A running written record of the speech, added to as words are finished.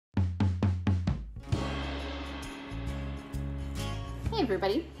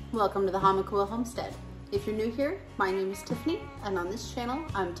everybody, welcome to the Hamakua Homestead. If you're new here, my name is Tiffany, and on this channel,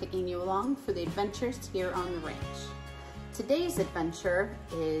 I'm taking you along for the adventures here on the ranch. Today's adventure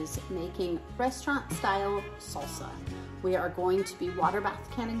is making restaurant style salsa. We are going to be water bath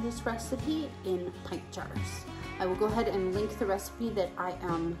canning this recipe in pint jars. I will go ahead and link the recipe that I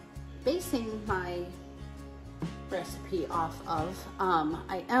am basing my recipe off of.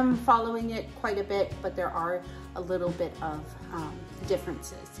 I am following it quite a bit, but there are a little bit of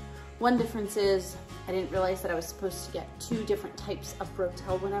differences. One difference is I didn't realize that I was supposed to get 2 different types of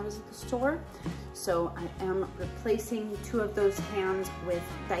Rotel when I was at the store. So I am replacing 2 of those cans with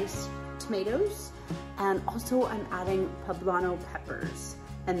diced tomatoes, and also I'm adding poblano peppers,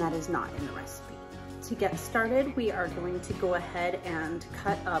 and that is not in the recipe. To get started, we are going to go ahead and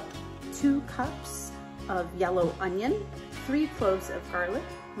cut up 2 cups of yellow onion, 3 cloves of garlic,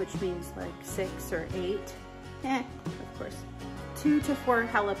 which means like 6 or 8, of course, 2 to 4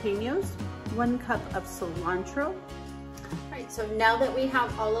 jalapeños, 1 cup of cilantro. All right, so now that we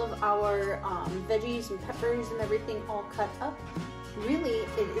have all of our veggies and peppers and everything all cut up, really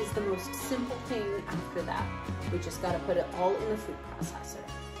it is the most simple thing after that. We just gotta put it all in the food processor.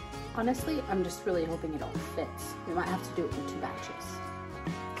 Honestly, I'm just really hoping it all fits. We might have to do it in 2 batches.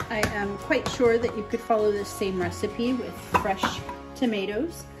 I am quite sure that you could follow this same recipe with fresh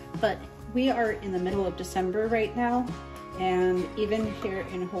tomatoes, but we are in the middle of December right now, and even here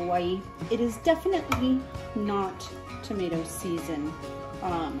in Hawaii, it is definitely not tomato season.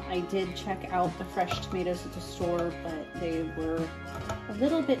 I did check out the fresh tomatoes at the store, but they were a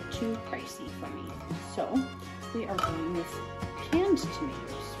little bit too pricey for me. So we are going with canned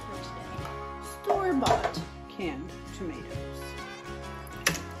tomatoes for today. Store-bought canned tomatoes.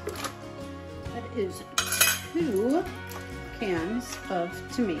 That is 2 cans of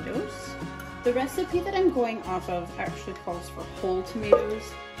tomatoes. The recipe that I'm going off of actually calls for whole tomatoes,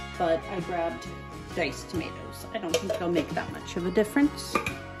 but I grabbed diced tomatoes. I don't think they'll make that much of a difference.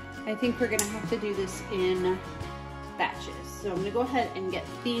 I think we're gonna have to do this in batches. So I'm gonna go ahead and get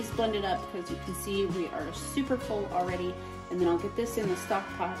these blended up, because you can see we are super full already, and then I'll get this in the stock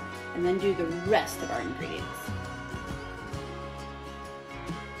pot and then do the rest of our ingredients.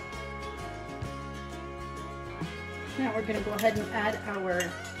 Now we're gonna go ahead and add our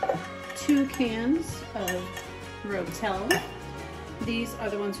 2 cans of Rotel. These are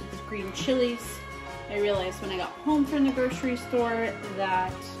the ones with the green chilies. I realized when I got home from the grocery store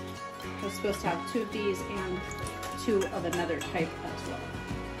that I was supposed to have 2 of these and 2 of another type as well.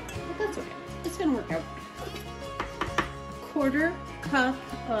 But that's okay, it's gonna work out. 1/4 cup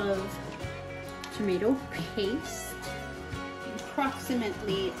of tomato paste,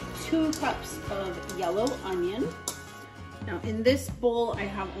 approximately 2 cups of yellow onion. Now in this bowl, I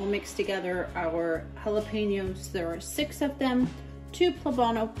have all mixed together our jalapeños. There are 6 of them, 2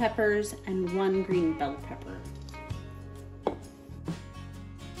 poblano peppers, and 1 green bell pepper.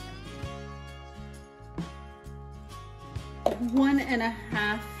 One and a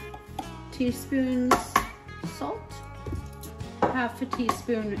half teaspoons salt, 1/2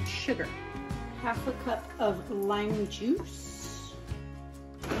 teaspoon sugar, 1/2 cup of lime juice,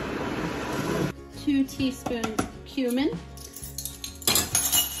 2 teaspoons cumin.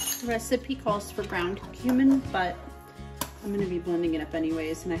 The recipe calls for ground cumin, but I'm gonna be blending it up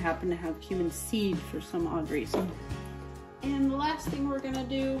anyways, and I happen to have cumin seed for some odd reason. And the last thing we're gonna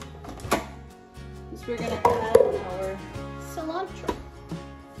do is we're gonna add our cilantro.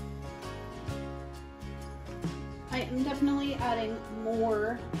 I am definitely adding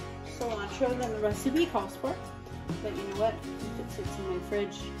more cilantro than the recipe calls for, but you know what? If it sits in my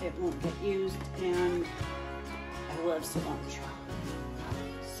fridge, it won't get used, and I love cilantro.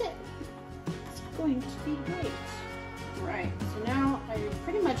 So it's going to be great. Right, so now I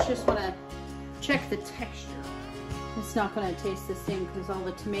pretty much just want to check the texture. It's not going to taste the same because all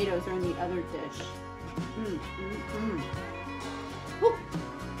the tomatoes are in the other dish. Woo.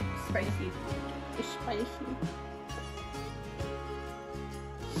 Spicy. It's spicy.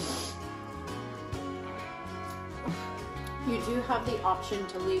 You do have the option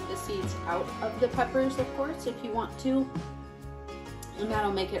to leave the seeds out of the peppers, of course, if you want to. And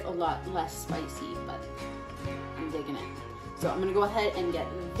that'll make it a lot less spicy, but I'm digging it. So I'm gonna go ahead and get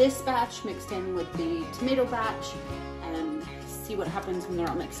this batch mixed in with the tomato batch and see what happens when they're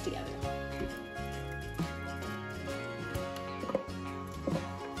all mixed together.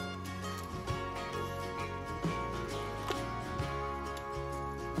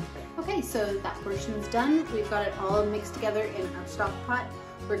 Okay, so that portion is done. We've got it all mixed together in our stock pot.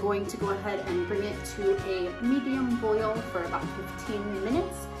 We're going to go ahead and bring it to a medium boil for about 15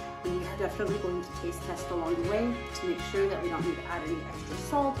 minutes. We definitely going to taste test along the way to make sure that we don't need to add any extra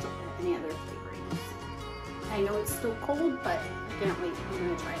salt or any other flavorings. I know it's still cold, but I can't wait. I'm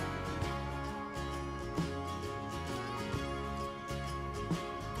gonna try it.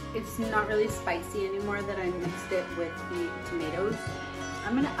 It's not really spicy anymore that I mixed it with the tomatoes.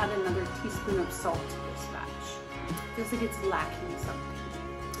 I'm gonna add another teaspoon of salt to this batch. Feels like it's lacking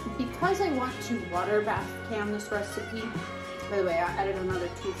something. Because I want to water bath can this recipe, by the way, I added another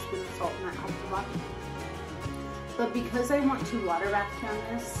teaspoon of salt and that helped a lot. But because I want to water bath can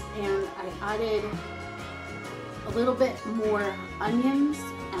this, and I added a little bit more onions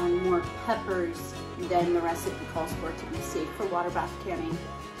and more peppers than the recipe calls for to be safe for water bath canning.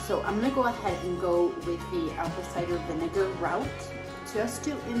 So I'm gonna go ahead and go with the apple cider vinegar route just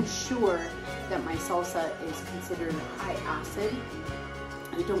to ensure that my salsa is considered high acid.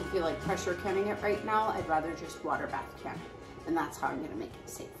 I don't feel like pressure canning it right now. I'd rather just water bath can it. And that's how I'm gonna make it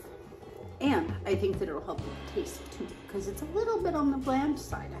safe. And I think that it'll help with the taste too, because it's a little bit on the bland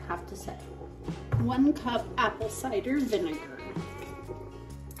side, I have to say. 1 cup apple cider vinegar.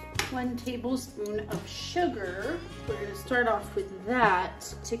 1 tablespoon of sugar. We're gonna start off with that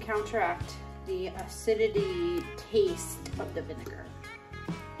to counteract the acidity taste of the vinegar.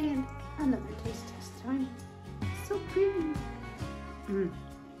 And another taste test time. So pretty.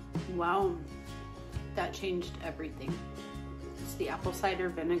 Wow, that changed everything. It's the apple cider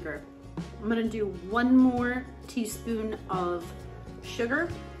vinegar. I'm gonna do 1 more teaspoon of sugar,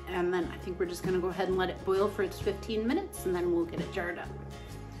 and then I think we're just gonna go ahead and let it boil for its 15 minutes, and then we'll get it jarred up.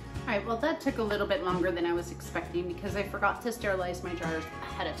 All right, well that took a little bit longer than I was expecting because I forgot to sterilize my jars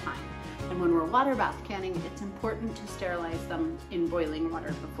ahead of time. And when we're water bath canning, it's important to sterilize them in boiling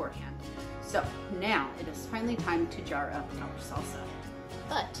water beforehand. So now it is finally time to jar up our salsa.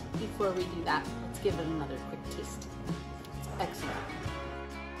 But before we do that, let's give it another quick taste. It's extra.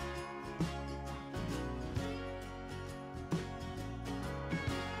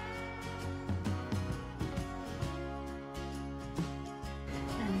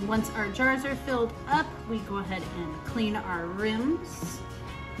 And once our jars are filled up, we go ahead and clean our rims.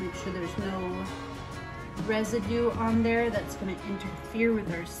 Make sure there's no residue on there that's going to interfere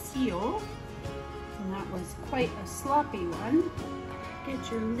with our seal. And that was quite a sloppy one.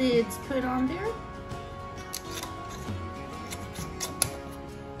 Get your lids put on there.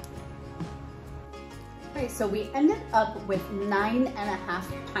 Okay, so we ended up with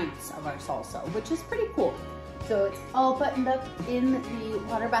 9.5 pints of our salsa, which is pretty cool. So it's all buttoned up in the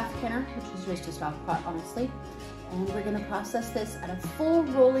water bath canner, which is just a stock pot, honestly. And we're gonna process this at a full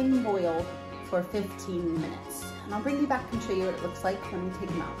rolling boil for 15 minutes. And I'll bring you back and show you what it looks like when we take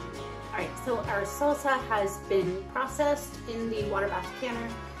them out. All right, so our salsa has been processed in the water bath canner.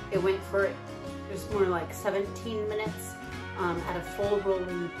 It went for just more like 17 minutes at a full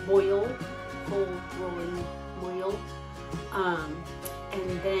rolling boil.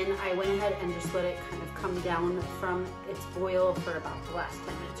 And then I went ahead and just let it kind of come down from its boil for about the last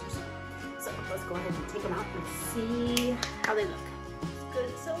 10 minutes or so. So let's go ahead and take them out and see how they look. It's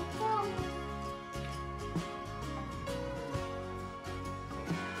good so far.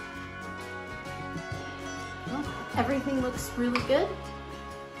 Well, everything looks really good.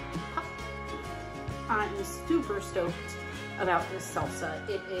 I'm super stoked about this salsa.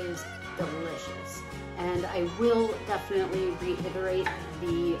 It is delicious. And I will definitely reiterate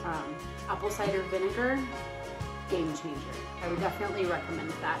the apple cider vinegar, game changer. I would definitely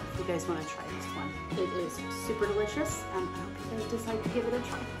recommend that if you guys want to try this one. It is super delicious, and I hope you guys decide to give it a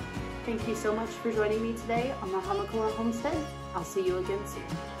try. Thank you so much for joining me today on the Hamakua Homestead. I'll see you again soon.